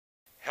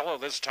Hello,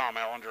 this is Tom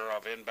Allender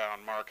of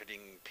Inbound Marketing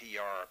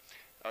PR.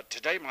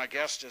 Today my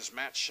guest is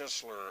Matt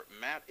Schissler.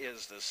 Matt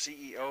is the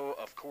CEO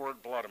of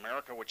Cord Blood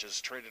America, which is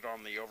traded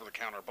on the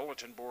over-the-counter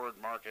bulletin board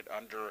market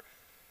under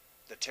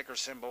the ticker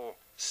symbol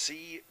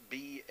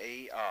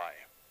CBAI.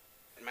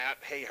 Matt,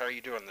 hey, how are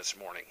you doing this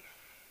morning?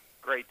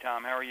 Great,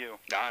 Tom. How are you?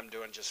 I'm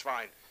doing just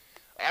fine.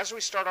 As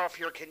we start off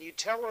here, can you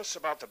tell us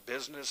about the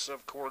business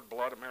of Cord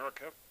Blood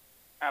America?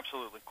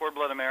 Absolutely. Cord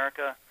Blood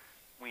America,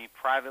 we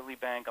privately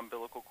bank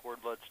umbilical cord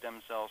blood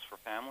stem cells for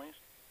families.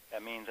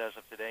 That means as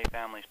of today,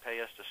 families pay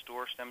us to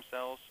store stem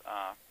cells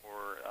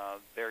for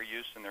their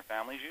use and their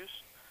family's use.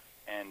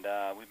 And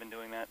we've been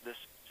doing this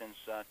since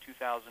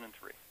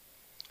 2003.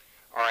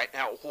 All right.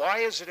 Now, why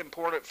is it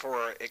important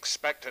for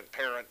expectant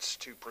parents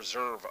to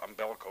preserve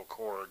umbilical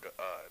cord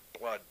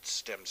blood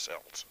stem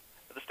cells?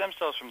 The stem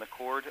cells from the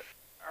cord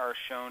are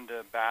shown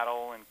to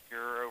battle and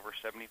cure over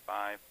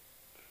 75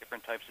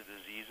 different types of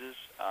diseases,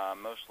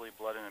 mostly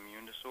blood and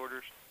immune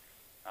disorders,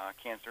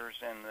 cancers,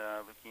 and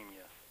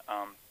leukemia.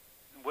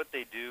 What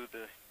they do,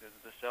 the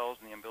cells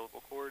in the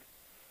umbilical cord,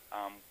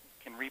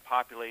 can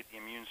repopulate the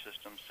immune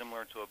system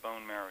similar to a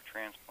bone marrow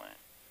transplant.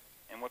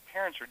 And what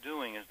parents are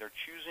doing is they're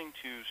choosing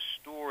to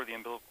store the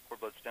umbilical cord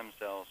blood stem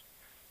cells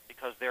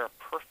because they're a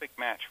perfect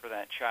match for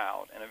that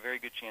child and a very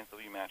good chance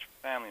they'll be matched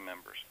for family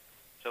members.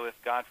 So if,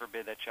 God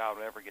forbid, that child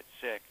would ever get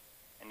sick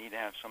and need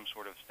to have some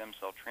sort of stem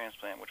cell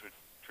transplant, which would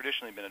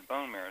traditionally been a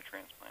bone marrow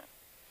transplant,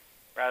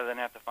 rather than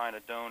have to find a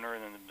donor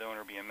and then the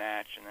donor be a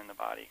match and then the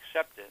body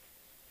accept it,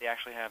 they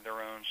actually have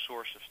their own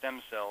source of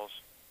stem cells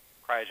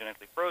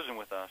cryogenically frozen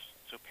with us,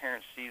 so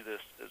parents see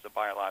this as a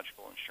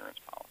biological insurance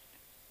policy.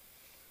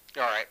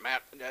 All right,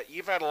 Matt,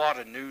 you've had a lot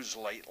of news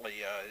lately,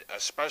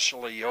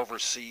 especially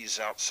overseas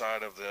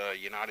outside of the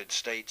United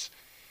States,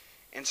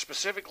 and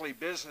specifically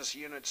business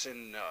units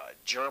in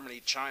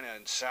Germany, China,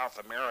 and South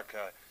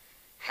America.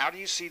 How do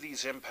you see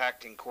these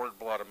impacting Cord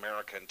Blood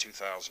America in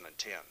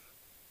 2010?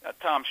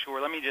 Tom,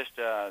 sure. Let me just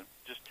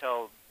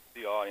tell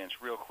the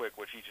audience real quick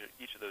what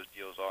each of those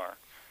deals are.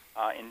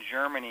 In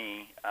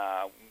Germany,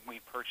 we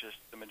purchased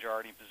the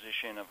majority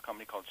position of a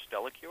company called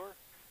Stellacure,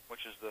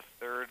 which is the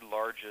third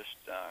largest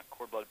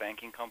cord blood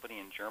banking company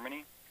in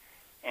Germany.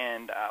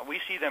 And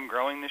we see them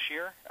growing this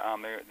year.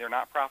 They're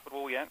not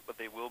profitable yet, but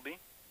they will be.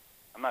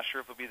 I'm not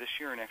sure if it'll be this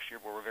year or next year,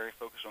 but we're very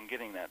focused on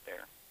getting that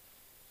there.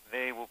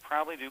 They will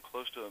probably do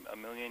close to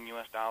 $1 million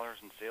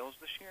in sales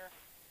this year.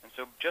 And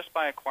so just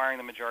by acquiring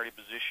the majority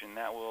position,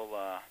 that will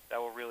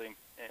really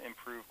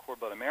improve Cord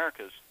Blood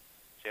America's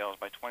sales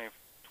by 20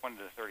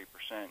 to 30%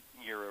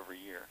 year over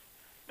year.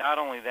 Not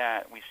only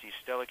that, we see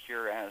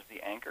Stellacure as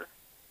the anchor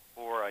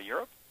for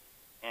Europe,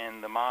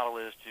 and the model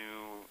is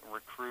to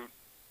recruit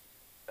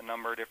a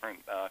number of different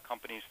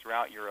companies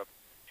throughout Europe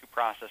to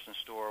process and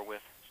store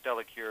with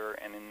Stellacure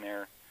and in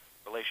their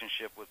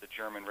relationship with the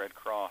German Red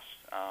Cross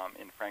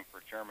in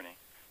Frankfurt, Germany.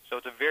 So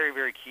it's a very,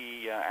 very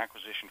key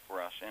acquisition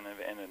for us and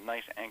a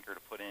nice anchor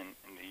to put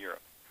into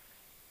Europe.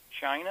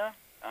 China,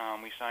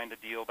 we signed a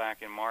deal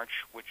back in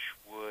March which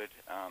would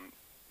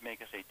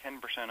make us a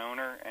 10%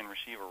 owner and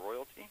receive a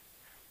royalty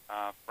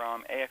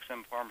from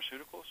AXM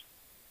Pharmaceuticals.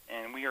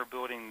 And we are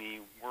building the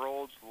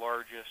world's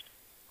largest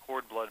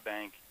cord blood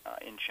bank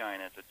in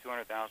China. It's a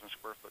 200,000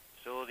 square foot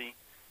facility.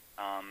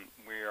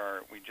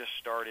 We just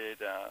started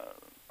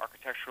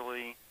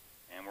architecturally,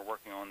 and we're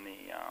working on the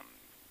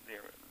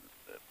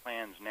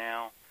plans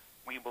now.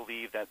 We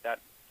believe that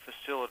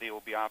facility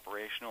will be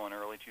operational in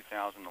early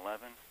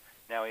 2011.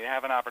 Now we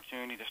have an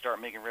opportunity to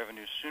start making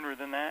revenues sooner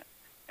than that,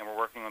 and we're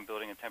working on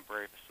building a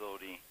temporary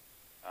facility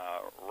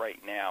right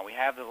now. We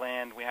have the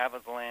land, we have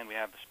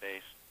the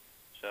space,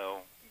 so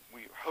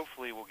we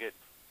hopefully will get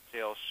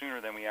sales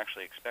sooner than we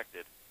actually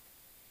expected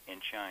in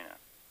China.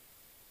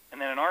 And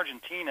then in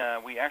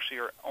Argentina, we actually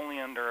are only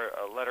under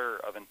a letter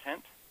of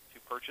intent to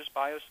purchase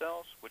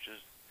BioCells, which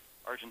is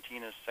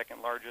Argentina's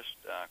second largest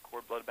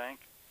cord blood bank.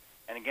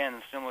 And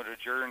again, similar to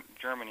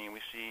Germany,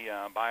 we see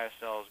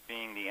BioCells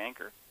being the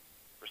anchor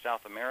for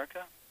South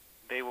America.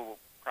 They will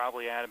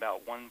probably add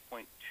about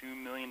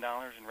 $1.2 million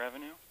in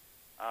revenue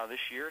this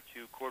year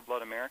to Cord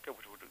Blood America,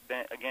 which would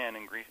then, again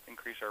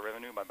increase our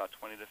revenue by about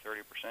 20 to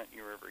 30%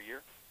 year over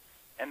year.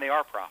 And they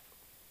are profitable.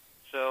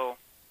 So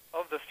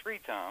of the three,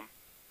 Tom,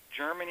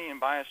 Germany and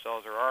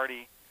BioCells are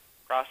already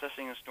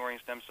processing and storing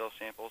stem cell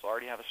samples,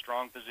 already have a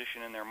strong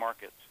position in their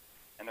markets,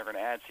 and they're going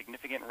to add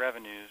significant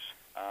revenues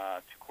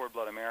to Cord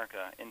Blood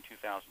America in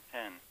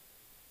 2010.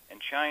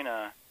 And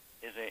China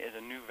is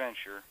a new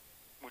venture,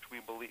 which we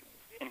believe,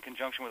 in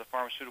conjunction with a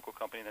pharmaceutical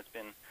company that's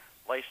been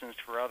licensed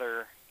for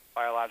other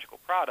biological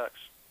products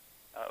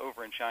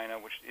over in China,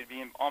 which it'd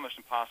be almost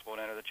impossible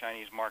to enter the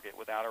Chinese market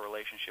without a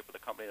relationship with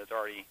a company that's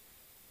already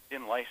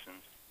been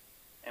licensed,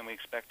 and we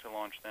expect to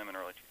launch them in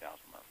early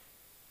 2011.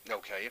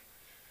 Okay.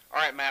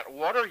 All right, Matt,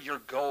 what are your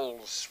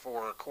goals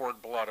for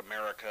Cord Blood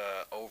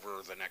America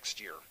over the next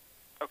year?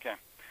 Okay.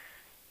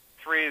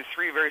 Three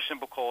very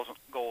simple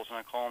goals, and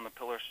I call them the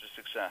pillars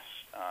to success.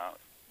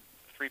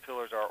 Three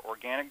pillars are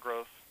organic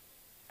growth,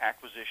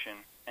 acquisition,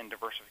 and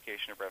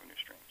diversification of revenue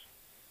streams.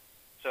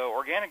 So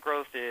organic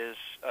growth is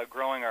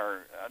growing our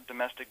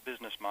domestic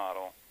business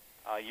model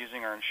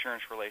using our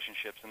insurance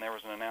relationships, and there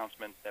was an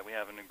announcement that we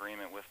have an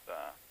agreement with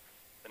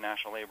the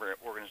National Labor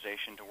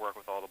Organization to work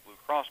with all the Blue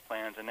Cross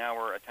plans, and now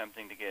we're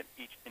attempting to get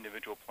each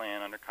individual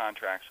plan under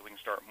contract so we can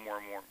start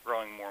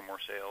growing more and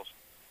more sales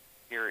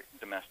here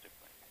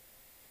domestically.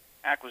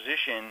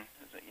 Acquisition,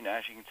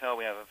 as you can tell,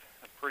 we have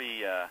a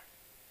pretty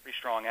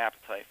strong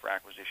appetite for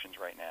acquisitions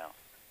right now.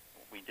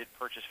 We did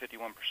purchase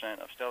 51%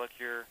 of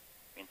Stellacure.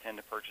 We intend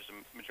to purchase a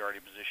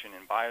majority position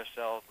in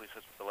BioCell, at least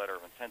that's what the letter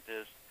of intent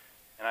is.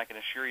 And I can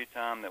assure you,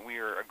 Tom, that we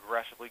are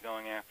aggressively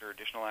going after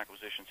additional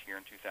acquisitions here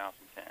in 2010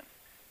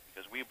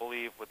 because we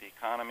believe with the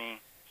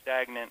economy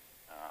stagnant,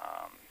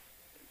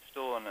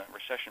 still in a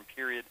recession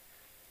period,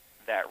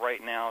 that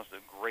right now is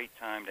a great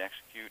time to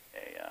execute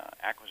a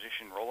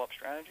acquisition roll-up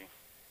strategy,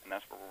 and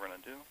that's what we're going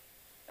to do.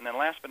 And then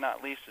last but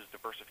not least is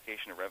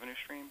diversification of revenue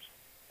streams.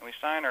 And we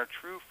signed our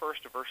true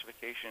first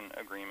diversification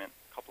agreement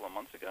a couple of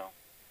months ago,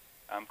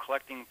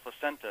 collecting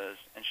placentas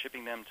and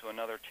shipping them to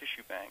another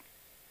tissue bank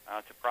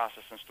to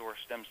process and store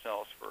stem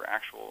cells for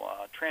actual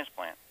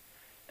transplant.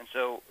 And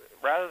so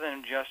rather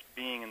than just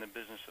being in the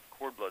business of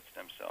cord blood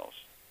stem cells,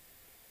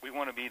 we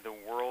want to be the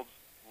world's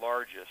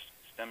largest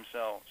stem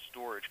cell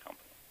storage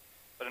company.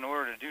 But in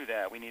order to do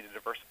that, we need to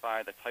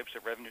diversify the types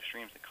of revenue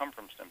streams that come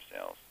from stem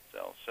cells.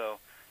 So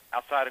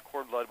outside of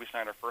cord blood, we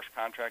signed our first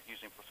contract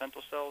using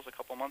placental cells a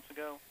couple months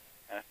ago,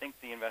 and I think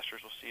the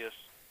investors will see us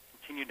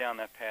continue down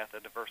that path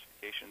of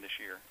diversification this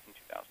year in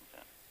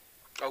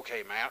 2010.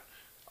 Okay, Matt.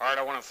 All right,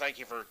 I want to thank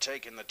you for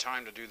taking the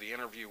time to do the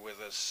interview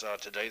with us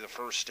today, the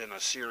first in a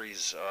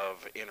series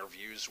of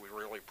interviews. We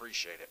really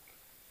appreciate it.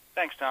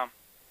 Thanks, Tom.